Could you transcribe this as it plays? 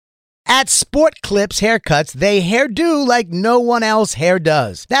At Sport Clips Haircuts, they hairdo like no one else hair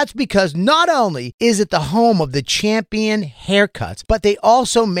does. That's because not only is it the home of the champion haircuts, but they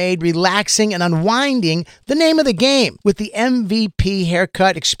also made relaxing and unwinding the name of the game. With the MVP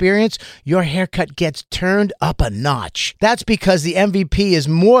haircut experience, your haircut gets turned up a notch. That's because the MVP is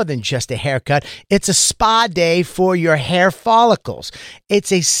more than just a haircut. It's a spa day for your hair follicles.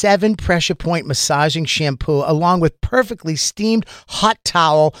 It's a 7 pressure point massaging shampoo along with perfectly steamed hot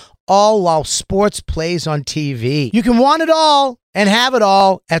towel, all while sports plays on TV. You can want it all and have it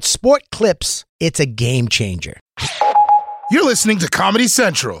all at Sport Clips. It's a game changer. You're listening to Comedy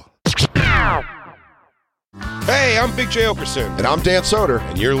Central. Hey, I'm Big J. Okerson. And I'm Dan Soder.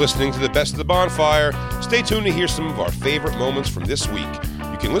 And you're listening to the Best of the Bonfire. Stay tuned to hear some of our favorite moments from this week.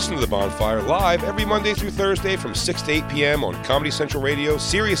 You can listen to the Bonfire live every Monday through Thursday from 6 to 8 p.m. on Comedy Central Radio,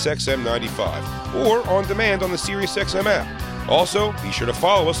 Sirius XM 95, or on demand on the Sirius XM app. Also, be sure to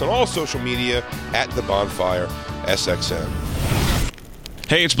follow us on all social media at The Bonfire SXM.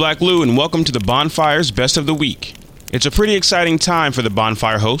 Hey, it's Black Lou, and welcome to the Bonfire's Best of the Week. It's a pretty exciting time for the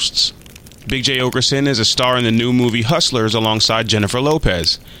Bonfire hosts. Big J. Okerson is a star in the new movie Hustlers alongside Jennifer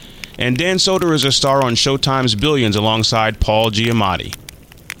Lopez. And Dan Soder is a star on Showtime's Billions alongside Paul Giamatti.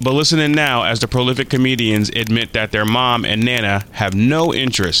 But listen in now as the prolific comedians admit that their mom and Nana have no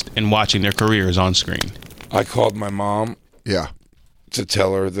interest in watching their careers on screen. I called my mom. Yeah. To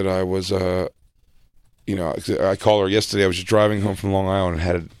tell her that I was, I called her yesterday. I was just driving home from Long Island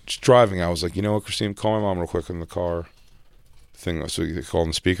and driving. I was like, you know what, Christine, call my mom real quick in the car thing. So you call on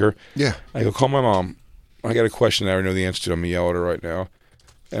the speaker. Yeah. I go, call my mom. I got a question I already know the answer to. I'm going to yell at her right now.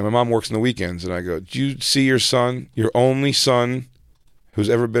 And my mom works on the weekends. And I go, do you see your son, your only son who's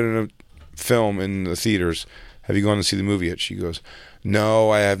ever been in a film in the theaters? Have you gone to see the movie yet? She goes,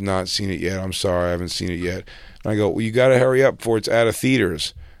 no, I have not seen it yet. I'm sorry, I haven't seen it yet. And I go, well, you got to hurry up before it's out of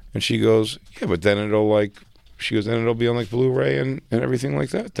theaters. And she goes, yeah, but then it'll be on like Blu-ray and everything like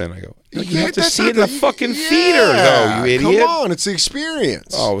that. Then I go, you have to see it in the fucking theater, though, you idiot. Come on, it's the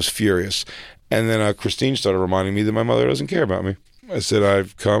experience. Oh, I was furious. And then Christine started reminding me that my mother doesn't care about me. I said,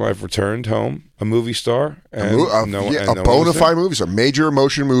 I've returned home, a movie star. And a bona fide movie star, major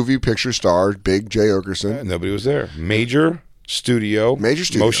motion movie picture star, Big J. Okerson. And nobody was there. Major studio,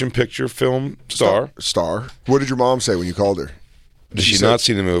 motion picture film star. What did your mom say when you called her? Did she not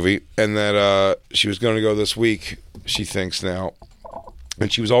see the movie? And that she was going to go this week, she thinks now.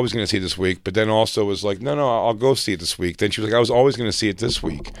 And she was always going to see it this week, but then also was like, no, I'll go see it this week. Then she was like, I was always going to see it this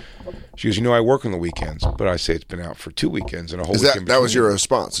week. She goes, I work on the weekends. But I say it's been out for 2 weekends and a whole weekend. That was your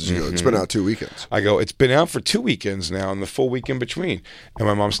response. It's been out 2 weekends. I go, it's been out for 2 weekends now and the full week in between. And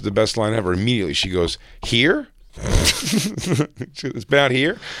my mom said the best line ever. Immediately she goes, here? It's been out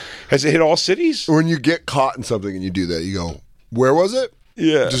here? Has it hit all cities? When you get caught in something and you do that, you go, where was it?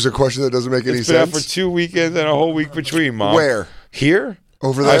 Yeah. Just a question that doesn't make any sense. It's been out for 2 weekends and a whole week between, Mom. Where? Here?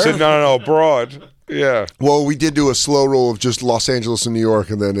 Over there? I said, no, abroad. Yeah. Well, we did do a slow roll of just Los Angeles and New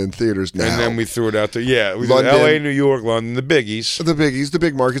York and then in theaters now. And then we threw it out there. Yeah. We did L.A., New York, London, the biggies. The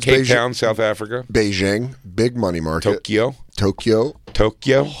big markets. Cape Town, South Africa. Beijing, big money market. Tokyo. Hong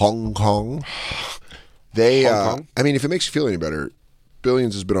Kong. Hong Kong? I mean, if it makes you feel any better,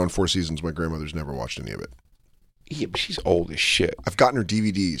 Billions has been on 4 seasons. My grandmother's never watched any of it. Yeah, but she's old as shit. I've gotten her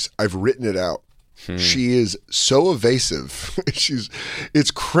DVDs. I've written it out. She is so evasive. It's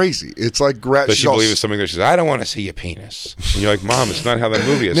crazy. It's like Does she believe it's something that she says, I don't want to see your penis. And you're like, Mom, it's not how that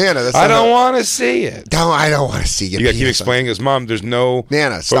movie is. Nana, I don't want to see it. No, I don't want to see your penis. You got to keep explaining because, Mom, there's no...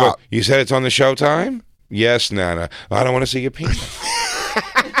 Nana, stop. You said it's on the Showtime? Yes, Nana. I don't want to see your penis.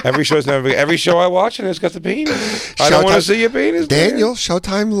 Every show I watch and it's got the penis. I don't want to see your penis. Daniel,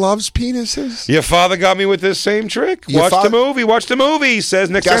 Showtime loves penises. Your father got me with this same trick. Watch the movie. He says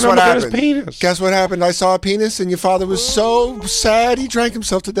next time I'm looking at his penis. Guess what happened? I saw a penis and your father was so sad he drank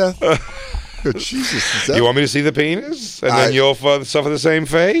himself to death. Jesus. You want me to see the penis? And then you'll suffer the same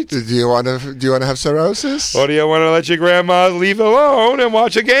fate? Do you want to have cirrhosis? Or do you want to let your grandma leave alone and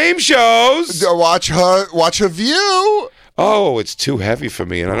watch her game shows? Watch her view. Oh, it's too heavy for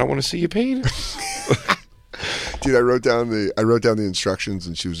me, and I don't want to see your penis. Dude, I wrote down the instructions,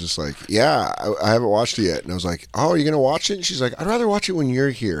 and she was just like, "Yeah, I haven't watched it yet." And I was like, "Oh, are you going to watch it?" And she's like, "I'd rather watch it when you're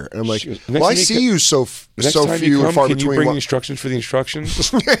here." And I'm like, "Well, I see you so few and far between." Can you bring instructions for the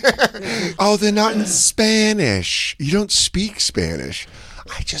instructions? Oh, they're not in Spanish. You don't speak Spanish.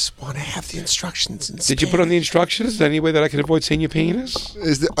 I just want to have the instructions in Spanish. Did you put on the instructions? Is there any way that I could avoid seeing your penis?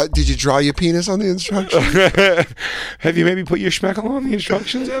 Did you draw your penis on the instructions? Have you maybe put your schmeckle on the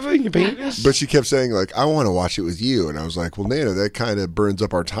instructions ever in your penis? But she kept saying, like, I want to watch it with you. And I was like, well, Nana, that kind of burns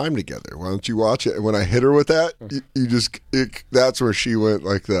up our time together. Why don't you watch it? And when I hit her with that, that's where she went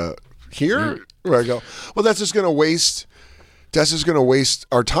like here? Where I go, well, that's just going to waste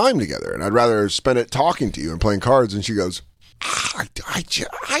our time together, and I'd rather spend it talking to you and playing cards. And she goes, I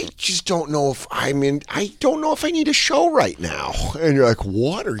just don't know if I don't know if I need a show right now. And you're like,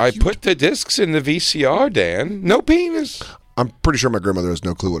 what are you? I put the discs in the VCR, Dan. No penis. I'm pretty sure my grandmother has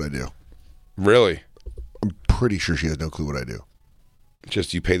no clue what I do. Really? I'm pretty sure she has no clue what I do.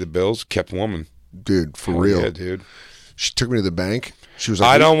 Just you pay the bills, kept woman. Dude, for real. Yeah, dude. She took me to the bank. She was like,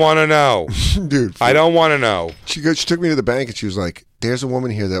 I don't want to know. Dude. I don't want to know. She took me to the bank and she was like, there's a woman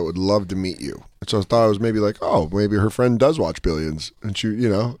here that would love to meet you. And so I thought I was maybe like, oh, maybe her friend does watch Billions. And she,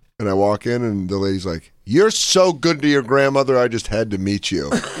 and I walk in and the lady's like, you're so good to your grandmother, I just had to meet you.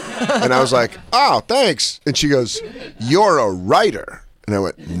 And I was like, oh, thanks. And she goes, you're a writer. And I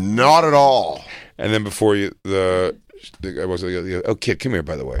went, not at all. And then before I was like, oh, kid, come here,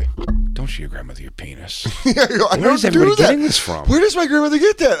 by the way. Don't show your grandmother your penis. Where is everybody getting this from? Where does my grandmother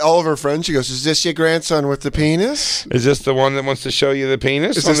get that? All of her friends, she goes, is this your grandson with the penis? Is this the one that wants to show you the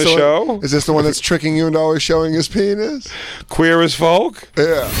penis on the show? Is this the one that's tricking you into always showing his penis? Queer as folk?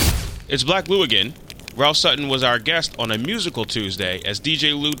 Yeah. It's Black Lou again. Ralph Sutton was our guest on a musical Tuesday as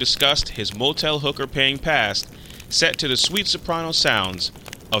DJ Lou discussed his motel-hooker-paying-past set to the sweet soprano sounds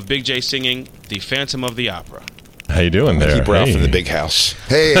of Big J singing The Phantom of the Opera. How you doing there? Keep Ralph in the big house.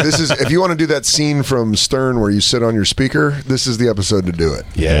 Hey, this is if you want to do that scene from Stern where you sit on your speaker, this is the episode to do it.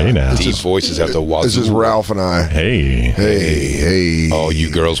 Yeah, hey, now. Deep voices at the wazoo. This is Ralph and I. Hey. Oh,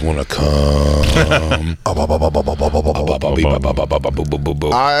 you girls want to come.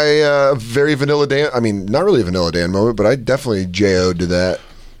 I very Vanilla Dan. I mean, not really a Vanilla Dan moment, but I definitely J.O. to that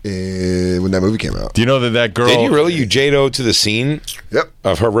when that movie came out. Do you know that girl? Did you really? You J.O. to the scene? Yep.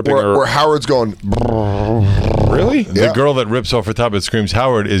 Of her ripping her. Where Howard's going. Really? The girl that rips off her top and screams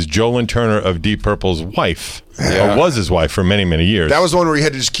Howard is Jolyn Turner of Deep Purple's wife. Yeah. Or was his wife for many, many years. That was the one where he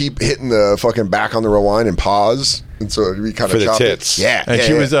had to just keep hitting the fucking back on the rewind and pause. And so we kind of for the tits. Yeah. And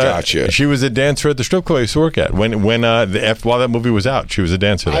she was gotcha. She was a dancer at the strip club I used to work at. While that movie was out, she was a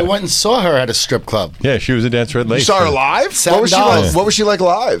dancer there. I went and saw her at a strip club. Yeah, she was a dancer at Lace. You saw her live? $7. What was she like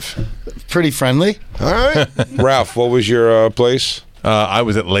live? Pretty friendly. All right. Ralph, what was your place? I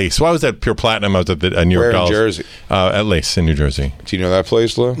was at Lace. Well, I was at Pure Platinum. I was at the New York Where in Dolls. Jersey? At Lace in New Jersey. Do you know that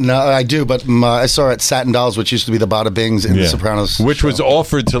place, Lou? No, I do, but I saw her at Satin Dolls, which used to be the Bada Bings in The Sopranos. Which was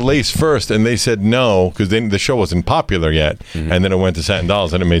offered to Lace first, and they said no, because the show wasn't popular yet. Mm-hmm. And then it went to Satin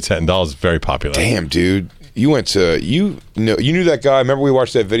Dolls, and it made Satin Dolls very popular. Damn, dude. You went to, you knew that guy. Remember we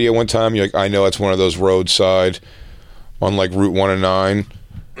watched that video one time? You're like, I know it's one of those roadside on like Route 109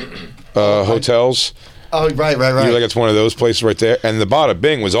 hotels. Oh, right. You're like, it's one of those places right there. And the Bada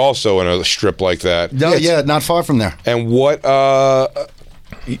Bing was also in a strip like that. No, yeah, not far from there. And what,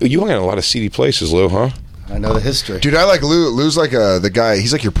 you hung out in a lot of seedy places, Lou, huh? I know the history. Dude, I like Lou. Lou's like the guy,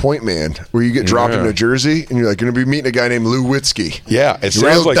 he's like your point man, where you get dropped in New Jersey, and you're like, going to be meeting a guy named Lou Witzke. Yeah, it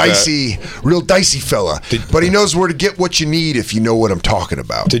sounds like real dicey fella. But he knows where to get what you need if you know what I'm talking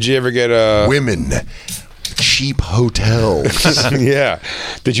about. Did you ever get women? Cheap hotels. Yeah.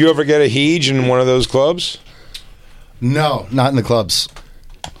 Did you ever get a heege in one of those clubs? No, not in the clubs.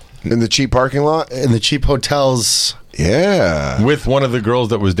 In the cheap parking lot? In the cheap hotels. Yeah. With one of the girls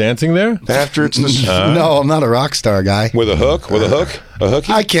that was dancing there? After it's the... No, I'm not a rock star guy. With a hook? With a hook? A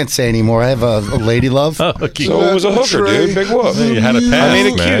hookie? I can't say anymore. I have a lady love. So it was a hooker, dude. Big whoop. You had a pass, I made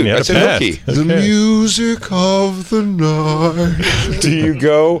it man. cute. You had I said a pass. hookie. Okay. The music of the night.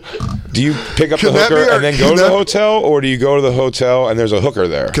 Do you pick up the hooker and then go to the hotel, or do you go to the hotel and there's a hooker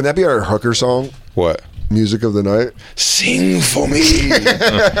there? Can that be our hooker song? What? Music of the night? Sing for me.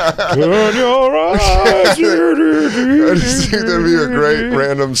 Turn your eyes. I just think that'd be a great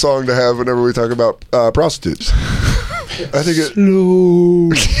random song to have whenever we talk about prostitutes. I think it. Slow.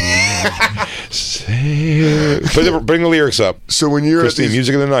 Bring the lyrics up. So when you're Christine, at these,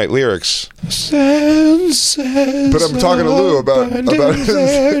 music of the night, lyrics. But I'm talking to Lou about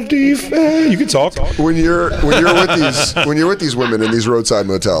You can talk. when you're with these women in these roadside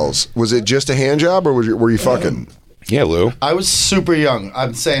motels. Was it just a hand job, or were you fucking? Yeah, Lou. I was super young.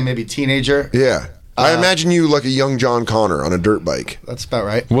 I'm saying maybe teenager. Yeah. I imagine you like a young John Connor on a dirt bike. That's about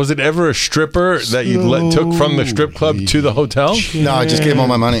right. Was it ever a stripper that you took from the strip club to the hotel? No, I just gave him all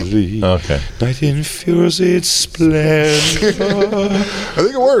my money. Okay. Night infuse its splendor. I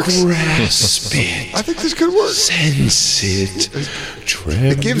think it works. Grasp it. I think this could work. Sense it.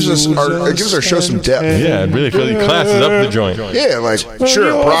 It gives our show some depth. Yeah, I really feel it classes up the joint. Yeah, like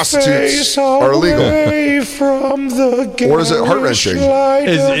sure, prostitutes are illegal. Or is it heart wrenching?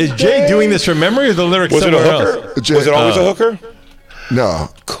 Is Jay doing this from memory or the lyrics Was it a somewhere hooker? else? Was it always a hooker? No.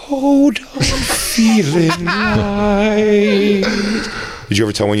 Cold, I'm feeling right. Did you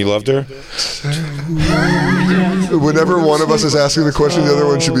ever tell when you loved her? Whenever one of us is asking the question, the other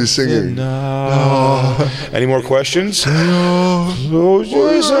one should be singing. Any more questions? Close your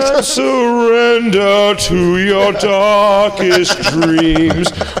eyes and surrender to your darkest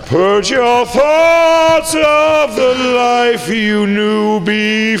dreams. Purge your thoughts of the life you knew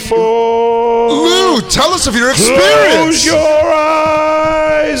before. Lou, tell us of your experience. Close your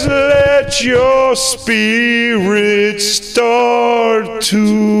eyes, let your spirit start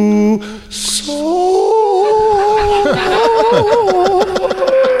to soar.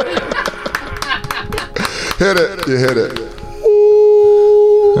 Hit it. You hit it.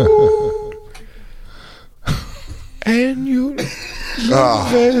 And you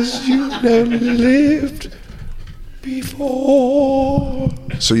live as you never lived before.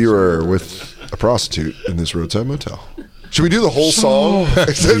 So you were with a prostitute in this roadside motel. Should we do the whole song?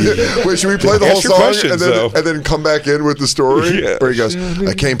 Wait, should we play the whole song and then come back in with the story? Yeah. Where he goes,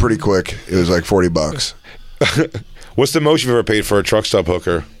 I came pretty quick. It was like $40. What's the most you've ever paid for a truck stop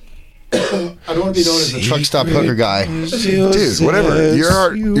hooker? I don't want to be known as the truck stop hooker guy. Dude, whatever.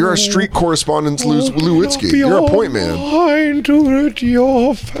 You're our street correspondent, Lewitzki. You're a point man. To let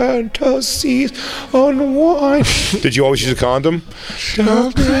your fantasies unwind. Did you always use a condom?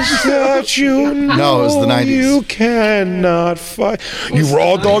 That you No, it was the 90s. You cannot fight. You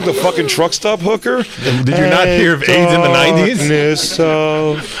raw dog the fucking truck stop hooker? Did you not hear of AIDS in the 90s?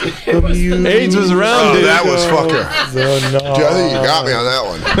 AIDS was around, dude. That was fucker. I think you got me on that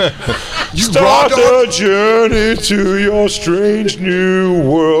one. Start the journey to your strange new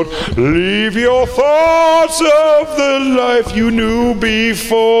world. Leave your thoughts of the life you knew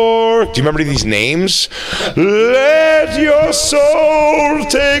before. Do you remember these names? Let your soul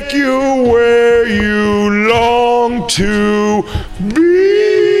take you where you long to be.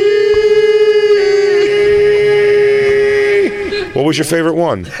 What was your favorite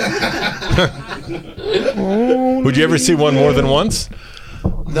one? Would you ever see one more than once?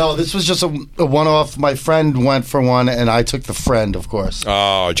 No, this was just a one-off. My friend went for one, and I took the friend, of course.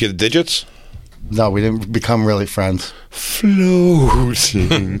 Oh, did you get the digits? No, we didn't become really friends.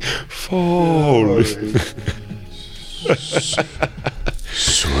 Floating, falling.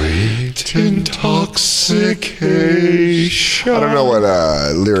 Sweet intoxication. I don't know what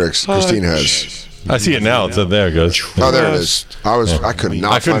lyrics Christine has. I see it now. It's up there. It goes. Oh, there it is. I could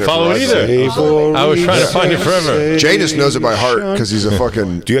not. I couldn't find follow it either. I was trying to find it forever. Jay just knows it by heart because he's a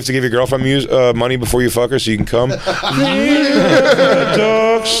fucking. Do you have to give your girlfriend money before you fuck her so you can come?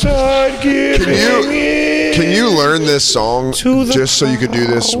 Can you learn this song just so you could do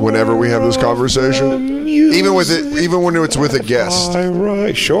this whenever we have this conversation? Even when it's with a guest.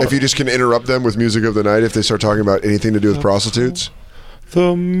 Right, sure. If you just can interrupt them with music of the night if they start talking about anything to do with prostitutes.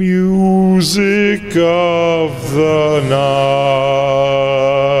 The music of the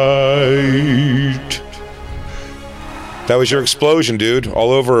night. That was your explosion, dude.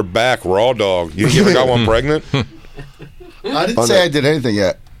 All over her back, raw dog. You ever got one pregnant? I didn't say I did anything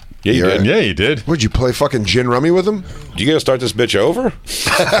yet. Yeah, you did. Yeah, you did. Would you play fucking gin rummy with him? You gotta start this bitch over?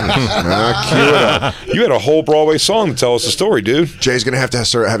 Cue it up. You had a whole Broadway song to tell us the story, dude. Jay's gonna have to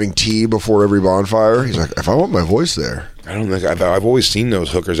start having tea before every bonfire. He's like, if I want my voice there. I don't think I've always seen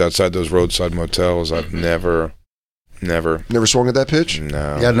those hookers outside those roadside motels. I've never swung at that pitch?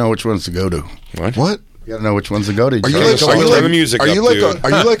 No. You gotta know which ones to go to. What? You gotta know which ones to go to. Are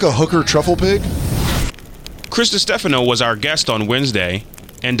you like a hooker truffle pig? Chris Distefano was our guest on Wednesday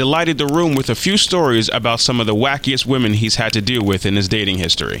and delighted the room with a few stories about some of the wackiest women he's had to deal with in his dating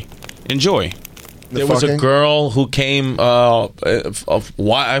history. Enjoy. There was a girl who came, it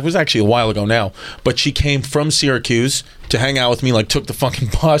was actually a while ago now, but she came from Syracuse to hang out with me, like took the fucking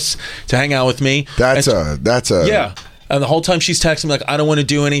bus to hang out with me. That's a yeah. And the whole time she's texting me like, I don't want to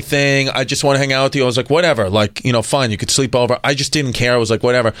do anything. I just want to hang out with you. I was like, whatever. Like, fine. You could sleep over. I just didn't care. I was like,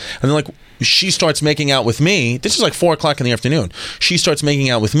 whatever. And then like she starts making out with me. This is like 4:00 in the afternoon. She starts making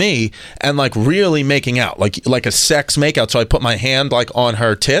out with me and like really making out, like a sex makeout. So I put my hand like on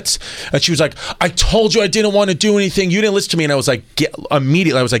her tits and she was like, I told you I didn't want to do anything. You didn't listen to me. And I was like,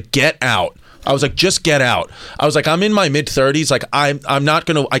 immediately, I was like, get out. I was like, just get out. I was like, I'm in my mid-30s. Like, I'm not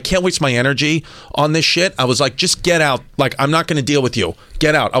going to, I can't waste my energy on this shit. I was like, just get out. Like, I'm not going to deal with you.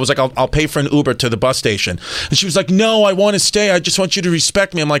 Get out. I was like, I'll pay for an Uber to the bus station. And she was like, no, I want to stay. I just want you to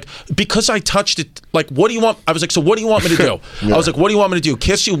respect me. I'm like, because I touched it. Like, what do you want? I was like, so what do you want me to do? Yeah. I was like, what do you want me to do?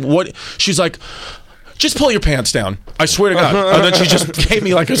 Kiss you? What? She's like, just pull your pants down. I swear to God. And then she just gave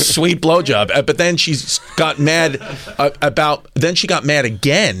me like a sweet blowjob. But then she got mad then she got mad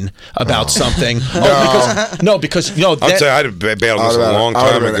again about something. Because I'd say I'd have bailed on this a long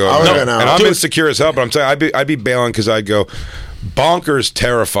time ago. And I'm insecure as hell, but I'm saying I'd be bailing because I'd go, Bonkers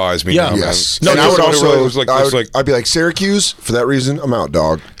terrifies me. Yeah. Now, Yes. Man. And I would also, like, I'd be like, Syracuse, for that reason, I'm out,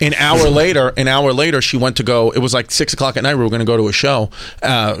 dog. An hour later, she went to go. It was like 6 o'clock at night. We were going to go to a show,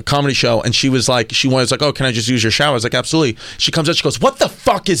 comedy show, and she was like, oh, can I just use your shower? I was like, absolutely. She comes out, she goes, what the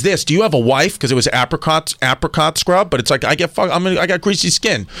fuck is this? Do you have a wife? Because it was apricot scrub, but it's like I got greasy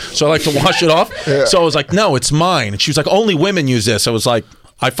skin, so I like to wash it off. Yeah. So I was like, no, it's mine. And she was like, only women use this. I was like,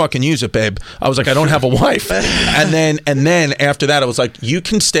 I fucking use it, babe. I was like, I don't have a wife. And then after that, I was like, you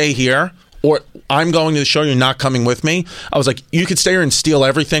can stay here, or I'm going to the show. You're not coming with me. I was like, you could stay here and steal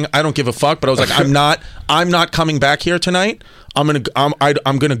everything. I don't give a fuck. But I was like, I'm not coming back here tonight. I'm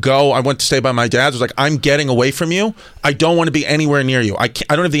gonna go. I went to stay by my dad's. I was like, I'm getting away from you. I don't want to be anywhere near you. I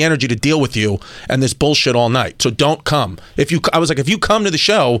don't have the energy to deal with you and this bullshit all night. So don't come. I was like, if you come to the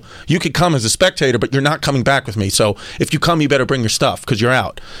show, you could come as a spectator, but you're not coming back with me. So if you come, you better bring your stuff because you're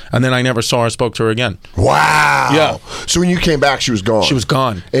out. And then I never saw her, spoke to her again. Wow. Yeah. So when you came back, she was gone. She was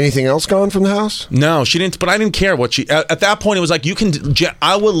gone. Anything else gone from the house? No, she didn't. But I didn't care what she. At that point, it was like you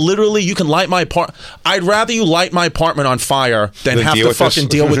can light my apartment. I'd rather you light my apartment on fire than have to fucking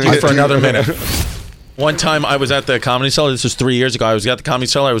deal with you for another minute. One time I was at the Comedy Cellar. This was 3 years ago. I was at the Comedy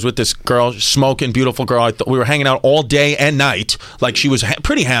Cellar. I was with this girl, smoking, beautiful girl. We were hanging out all day and night. Like, she was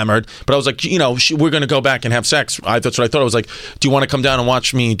pretty hammered. But I was like, we're going to go back and have sex. That's what I thought. I was like, do you want to come down and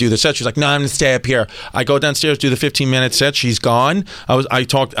watch me do the set? She's like, no, I'm going to stay up here. I go downstairs, do the 15-minute set. She's gone.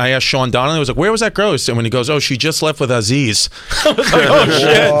 I asked Sean Donnelly. I was like, where was that girl? And when he goes, oh, she just left with Aziz. I was like, oh,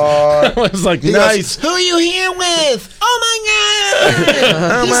 shit. I was like, nice. Who are you here with? Oh, my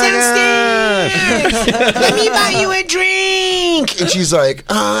God. He's downstairs. Let me buy you a drink. And she's like,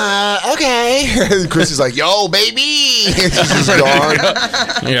 okay. And Chris is like, yo, baby. And she's just gone.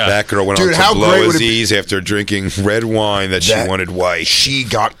 Yeah. That girl went on to blow Aziz after drinking red wine that she wanted white. She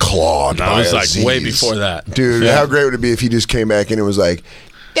got clawed. I was like, way before that. Dude, how great would it be if he just came back and it was like,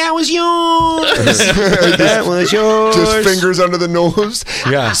 that was yours. That was yours. Just fingers under the nose.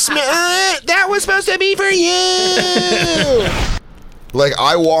 Yeah. That was supposed to be for you. Like,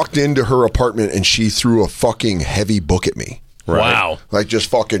 I walked into her apartment and she threw a fucking heavy book at me. Right. Wow. Like, just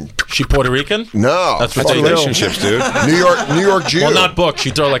fucking... She Puerto Rican? No. That's relationships, dude. New York Jew. Well, not book.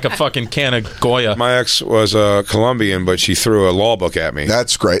 She'd throw like a fucking can of Goya. My ex was Colombian, but she threw a law book at me.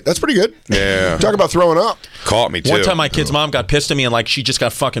 That's great. That's pretty good. Yeah. Talk about throwing up. Caught me, too. One time my kid's mom got pissed at me and like she just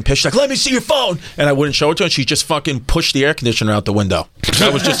got fucking pissed. She's like, let me see your phone. And I wouldn't show it to her. And she just fucking pushed the air conditioner out the window.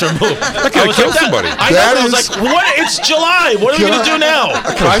 That was just her move. I could have killed somebody. I was like, what? It's July. What are we going to do now?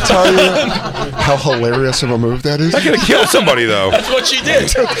 Can I tell you how hilarious of a move that is? I could have killed somebody, though. That's what she did.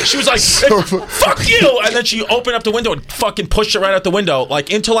 She was like, fuck you. And then she opened up the window and fucking pushed it right out the window. Like,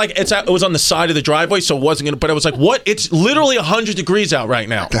 into like, it was on the side of the driveway, so it wasn't going to, but I was like, what? It's literally 100 degrees out right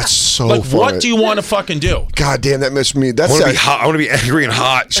now. That's so like, funny. what do you want to fucking do? God damn, that missed me. That's I want to be hot. I want to be angry and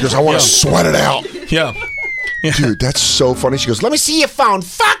hot. She goes, I want to sweat it out. Yeah. Dude, that's so funny. She goes, let me see your phone.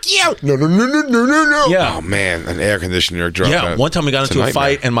 Fuck you. No. Yeah. Oh, man. An air conditioner dropped. Yeah. One time we got into a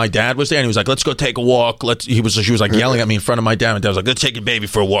fight and my dad was there and he was like, let's go take a walk. She was like yelling at me in front of my dad. And dad was like, let's take your baby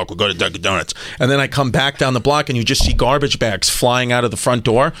for a walk. We'll go to Dunkin' Donuts. And then I come back down the block and you just see garbage bags flying out of the front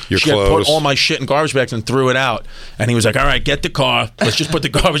door. Your she clothes. had put all my shit in garbage bags and threw it out. And he was like, all right, get the car. Let's just put the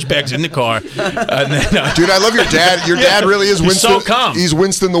garbage bags in the car. And then, dude, I love your dad. Your dad really is Winston. He's so calm. He's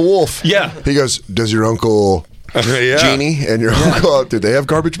Winston the Wolf. Yeah. He goes, does your uncle... Yeah. Jeannie and your uncle, did they have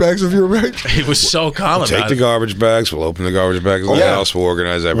garbage bags of your bag? He was so calm Take the garbage bags. We'll open the garbage bags in the house. We'll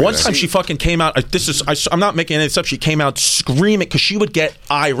organize everything. One time she fucking came out. I'm not making any stuff. She came out screaming because she would get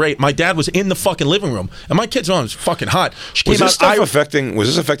irate. My dad was in the fucking living room, and my kid's mom was fucking hot. She came was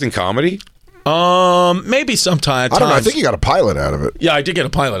this affecting comedy? Maybe sometimes. I don't know. I think you got a pilot out of it. Yeah, I did get a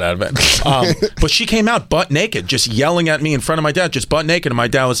pilot out of it. But she came out butt naked, just yelling at me in front of my dad, just butt naked, and my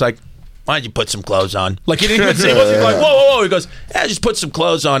dad was like, why don't you put some clothes on? Like, he didn't even say, he wasn't like, whoa. He goes, just put some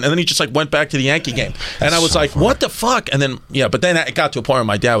clothes on. And then he just like went back to the Yankee game. And I was like, what the fuck? And then, but then it got to a point where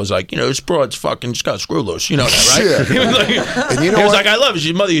my dad was like, this broad's fucking just got a screw loose. You know that, right? Yeah. He was like, and he was like, I love you.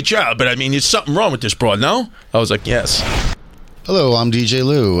 She's mother of your child. But I mean, there's something wrong with this broad, no? I was like, yes. Hello, I'm DJ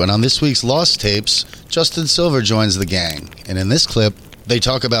Lou, and on this week's Lost Tapes, Justin Silver joins the gang. And in this clip, they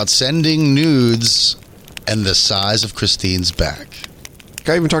talk about sending nudes and the size of Christine's back.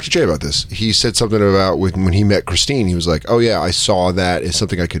 I even talked to Jay about this. He said something about when he met Christine, he was like, oh yeah, I saw that as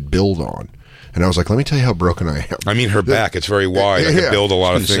something I could build on. And I was like, let me tell you how broken I am. I mean, her back, it's very wide. I could build a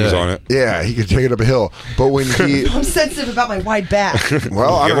lot of things on it. Yeah, he could take it up a hill. But when he... I'm sensitive about my wide back.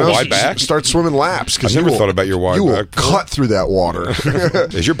 Well, I don't know. Wide back? Start swimming laps. I've never thought about your wide back. You will cut through that water.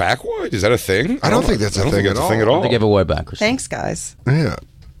 Is your back wide? Is that a thing? I don't think that's a thing at all. I think you have a wide back. Thanks, guys. Yeah.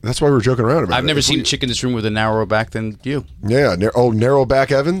 That's why we're joking around about it. I've never seen a chick in this room with a narrower back than you. Yeah, narrow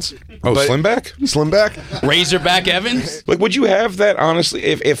back Evans. Slim back? Slim back? Razorback Evans? Like, would you have that, honestly?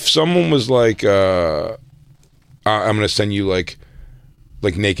 If someone was like, I'm going to send you, like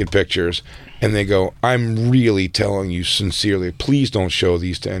naked pictures, and they go, I'm really telling you sincerely, please don't show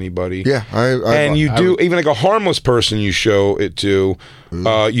these to anybody. Yeah. Even like a harmless person you show it to,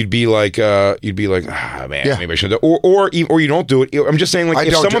 you'd be like, man, maybe I shouldn't. Or you don't do it. I'm just saying, like,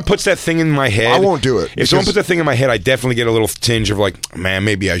 if someone puts that thing in my head, I won't do it. If someone puts that thing in my head, I definitely get a little tinge of like, man,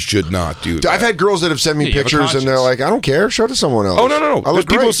 maybe I should not do that. I've had girls that have sent me pictures and they're like, I don't care, show it to someone else. Oh, no. There's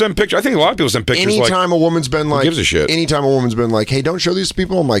people send pictures. I think a lot of people send pictures. Anytime a woman's been like, who gives a shit? Anytime a woman's been like, hey, don't show these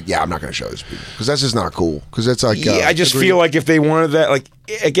people, I'm like, yeah, I'm not going to show these people because that's just not cool. Because that's like, I just feel like if they wanted that, like,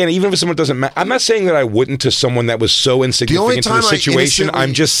 again, even if someone doesn't matter, I'm not saying that I wouldn't to someone that was so insignificant to the situation.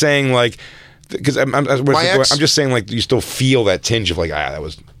 I'm just saying, like, because I'm just saying, like, you still feel that tinge of like, I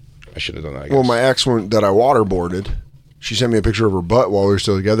should have done that. I guess. Well, my ex that I waterboarded, she sent me a picture of her butt while we were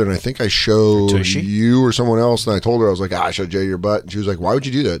still together, and I think I showed you or someone else, and I told her, I was like, I showed Jay your butt, and she was like, why would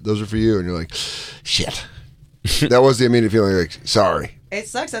you do that? Those are for you. And you're like, shit. That was the immediate feeling, like, sorry. It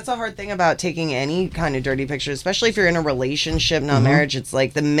sucks. That's a hard thing about taking any kind of dirty picture, especially if you're in a relationship, not marriage. It's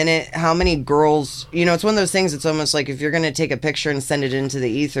like the minute, how many girls, it's one of those things, it's almost like if you're going to take a picture and send it into the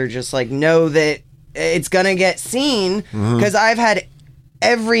ether, just like know that it's going to get seen. Because I've had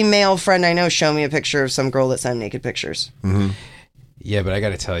every male friend I know show me a picture of some girl that sent naked pictures. Yeah, but I got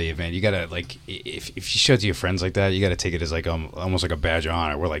to tell you, man, you got to, like, if you show it to your friends like that, you got to take it as, like, almost like a badge of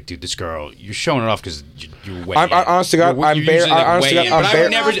honor. We're like, dude, this girl, you're showing it off because you're way honest to God, But I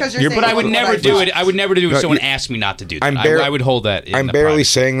would never do it. I would never do it if someone asked me not to do that. I would hold that in I'm the barely private.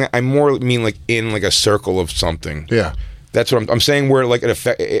 saying that. I more mean, like, in, like, a circle of something. Yeah. That's what I'm saying, where, like, if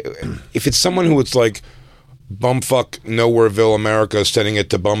it's someone who it's, like, bumfuck Nowhereville America sending it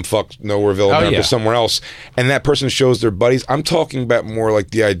to bumfuck Nowhereville America somewhere else, and that person shows their buddies. I'm talking about more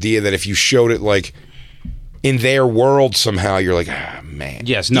like the idea that if you showed it like in their world somehow, you're like, man.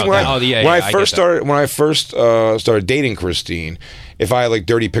 Yes, no. When I first started dating Christine, if I had like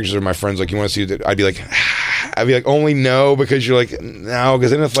dirty pictures of my friends, like, you want to see that, I'd be like, only no, because you're like, no,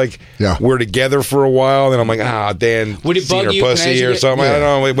 because then if like we're together for a while, then I'm like, Dan, would it bug you? Pussy or something? I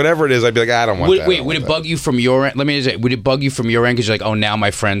don't know, whatever it is, I'd be like, I don't want that. Wait, would it bug you from your end? Let me just say, would it bug you from your end because you're like, oh, now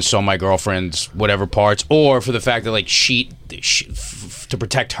my friends saw my girlfriend's whatever parts, or for the fact that like to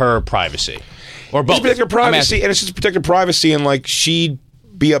protect her privacy, or both? It's protect her privacy, and it's just protect her privacy, and like she'd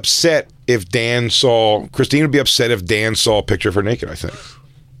be upset if Christine would be upset if Dan saw a picture of her naked, I think.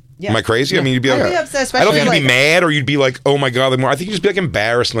 Yeah. Am I crazy? Yeah. I mean, you'd be like, upset, I don't think you'd be mad, or you'd be like, oh my God. I think you'd just be like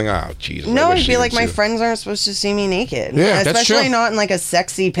embarrassed and like, oh, Jesus. No, I'd be like, my friends aren't supposed to see me naked. Yeah, especially not in like a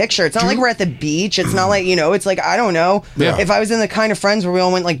sexy picture. It's not like we're at the beach. It's not like, it's like, I don't know. Yeah. If I was in the kind of friends where we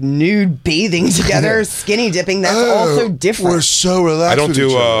all went like nude bathing together, skinny dipping, that's also different. We're so relaxed.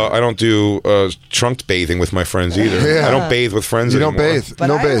 I don't do trunk bathing with my friends either. Yeah. I don't bathe with friends anymore. You don't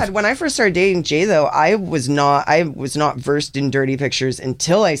bathe. But when I first started dating Jay, though, I was not versed in dirty pictures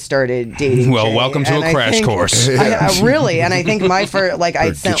until I started dating. Well, welcome to a crash course. Really, and I think my first, like,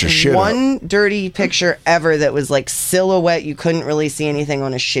 I sent one dirty picture ever that was like silhouette. You couldn't really see anything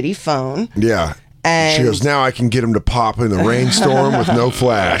on a shitty phone. Yeah. And she goes, now I can get him to pop in the rainstorm with no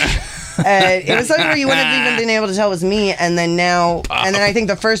flash. It was something where you wouldn't have even been able to tell it was me. And then I think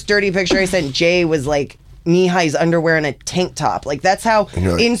the first dirty picture I sent Jay was like knee-high's underwear and a tank top. Like, that's how.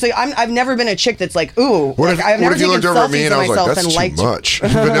 I've never been a chick that's like, ooh. I've never taken looked over at me and I was like, that's too much.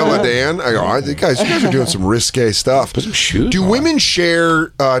 Vanilla Dan. I go, you guys are doing some risque stuff. Put some shoes Do on. Women share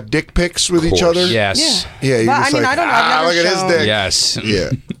dick pics with each other? Yes. Yeah. You're just like, I don't know. I've look never at his dick. Yes. Yeah.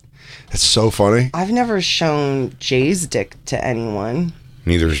 That's so funny. I've never shown Jay's dick to anyone.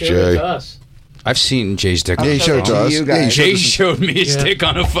 Neither is Jay. I've seen Jay's dick. Yeah, he showed it to us. Jay showed me his dick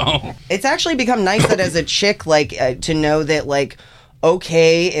on a phone. It's actually become nice that as a chick, like, to know that, like,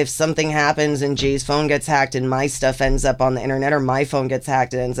 okay, if something happens and Jay's phone gets hacked and my stuff ends up on the internet, or my phone gets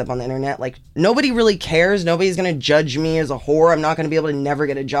hacked and ends up on the internet, like, nobody really cares. Nobody's going to judge me as a whore. I'm not going to be able to never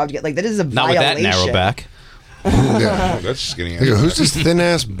get a job to get, like, that is a violation. Not with that narrow back. That's skinny. Who's this thin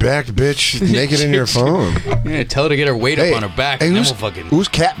ass backed bitch naked in your phone? Yeah, tell her to get her weight up on her back. And then we'll fucking. Who's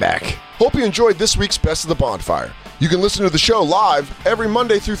Catback? Hope you enjoyed this week's Best of the Bonfire. You can listen to the show live every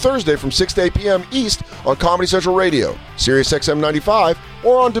Monday through Thursday from 6 to 8 p.m. East on Comedy Central Radio, SiriusXM 95,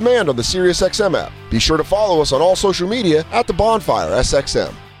 or on demand on the SiriusXM app. Be sure to follow us on all social media at The Bonfire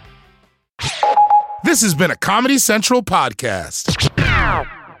SXM. This has been a Comedy Central podcast.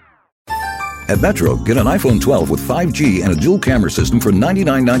 At Metro, get an iPhone 12 with 5G and a dual camera system for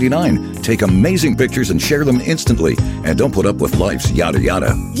 $99.99. Take amazing pictures and share them instantly. And don't put up with life's yada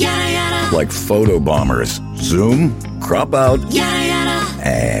yada. Yada yada. Like photo bombers. Zoom, crop out, Yada yada.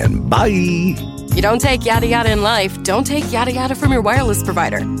 and bye. You don't take yada yada in life, don't take yada yada from your wireless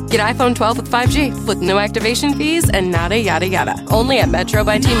provider. Get iPhone 12 with 5G with no activation fees and nada yada yada. Only at Metro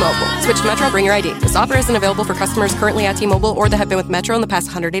by T-Mobile. Switch to Metro, bring your ID. This offer isn't available for customers currently at T-Mobile or that have been with Metro in the past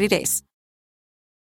 180 days.